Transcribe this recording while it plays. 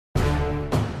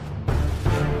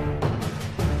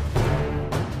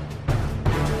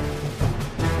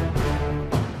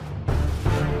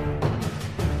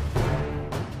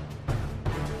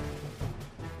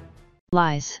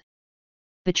lies,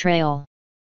 betrayal,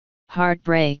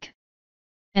 heartbreak,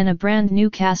 and a brand new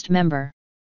cast member.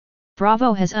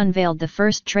 Bravo has unveiled the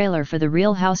first trailer for The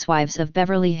Real Housewives of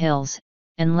Beverly Hills,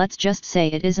 and let's just say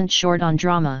it isn't short on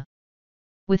drama.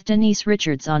 With Denise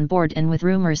Richards on board and with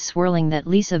rumors swirling that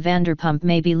Lisa Vanderpump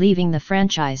may be leaving the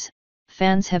franchise,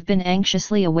 fans have been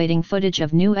anxiously awaiting footage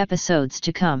of new episodes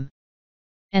to come.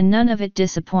 And none of it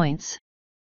disappoints.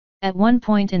 At one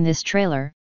point in this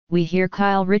trailer, we hear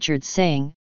Kyle Richards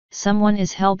saying, "Someone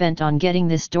is hellbent on getting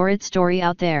this horrid story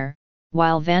out there,"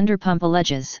 while Vanderpump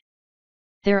alleges,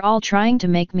 "They're all trying to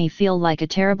make me feel like a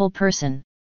terrible person."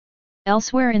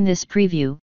 Elsewhere in this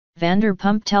preview,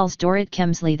 Vanderpump tells Dorit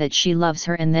Kemsley that she loves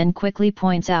her and then quickly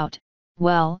points out,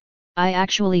 "Well, I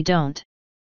actually don't.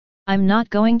 I'm not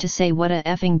going to say what a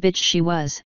effing bitch she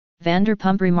was,"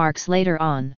 Vanderpump remarks later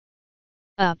on.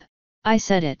 I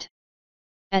said it."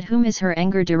 At whom is her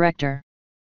anger director?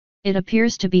 It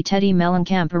appears to be Teddy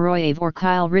Mellencamp or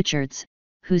Kyle Richards,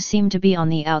 who seem to be on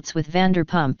the outs with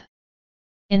Vanderpump.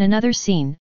 In another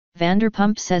scene,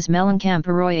 Vanderpump says Mellencamp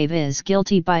is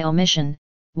guilty by omission,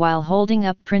 while holding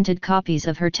up printed copies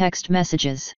of her text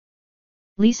messages.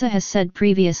 Lisa has said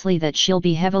previously that she'll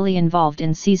be heavily involved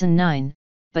in Season 9,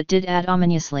 but did add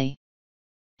ominously,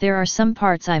 "There are some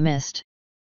parts I missed.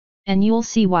 And you'll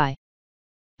see why."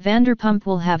 Vanderpump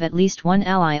will have at least one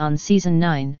ally on Season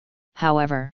 9,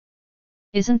 however.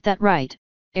 Isn't that right,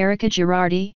 Erica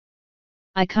Girardi?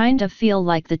 "I kind of feel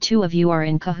like the two of you are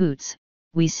in cahoots,"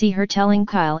 we see her telling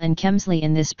Kyle and Kemsley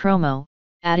in this promo,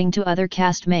 adding to other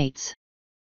castmates.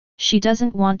 She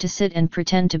doesn't want to sit and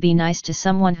pretend to be nice to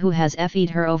someone who has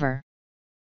FE'd her over.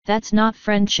 "That's not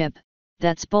friendship,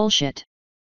 that's bullshit.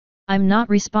 I'm not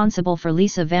responsible for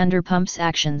Lisa Vanderpump's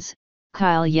actions,"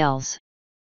 Kyle yells.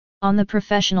 On the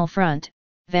professional front,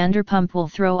 Vanderpump will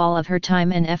throw all of her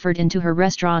time and effort into her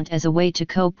restaurant as a way to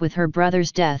cope with her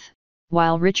brother's death,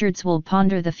 while Richards will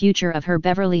ponder the future of her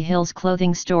Beverly Hills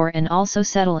clothing store and also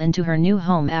settle into her new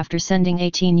home after sending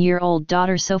 18-year-old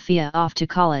daughter Sophia off to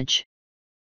college.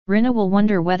 Rinna will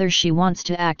wonder whether she wants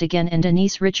to act again, and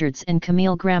Denise Richards and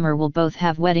Camille Grammer will both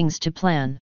have weddings to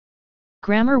plan.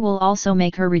 Grammer will also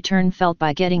make her return felt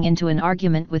by getting into an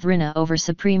argument with Rinna over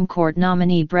Supreme Court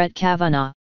nominee Brett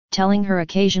Kavanaugh, telling her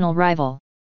occasional rival,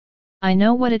 "I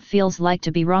know what it feels like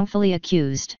to be wrongfully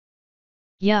accused."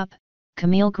 Yup,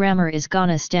 Camille Grammer is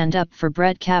gonna stand up for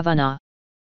Brett Kavanaugh.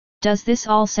 Does this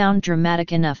all sound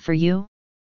dramatic enough for you?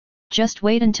 Just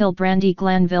wait until Brandi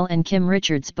Glanville and Kim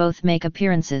Richards both make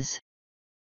appearances.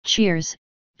 "Cheers,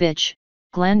 bitch,"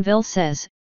 Glanville says,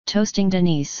 toasting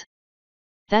Denise.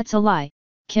 "That's a lie,"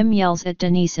 Kim yells at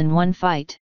Denise in one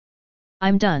fight.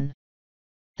 "I'm done."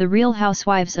 The Real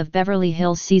Housewives of Beverly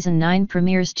Hills Season 9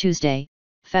 premieres Tuesday,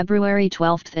 February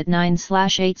 12 at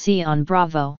 9/8 on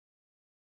Bravo.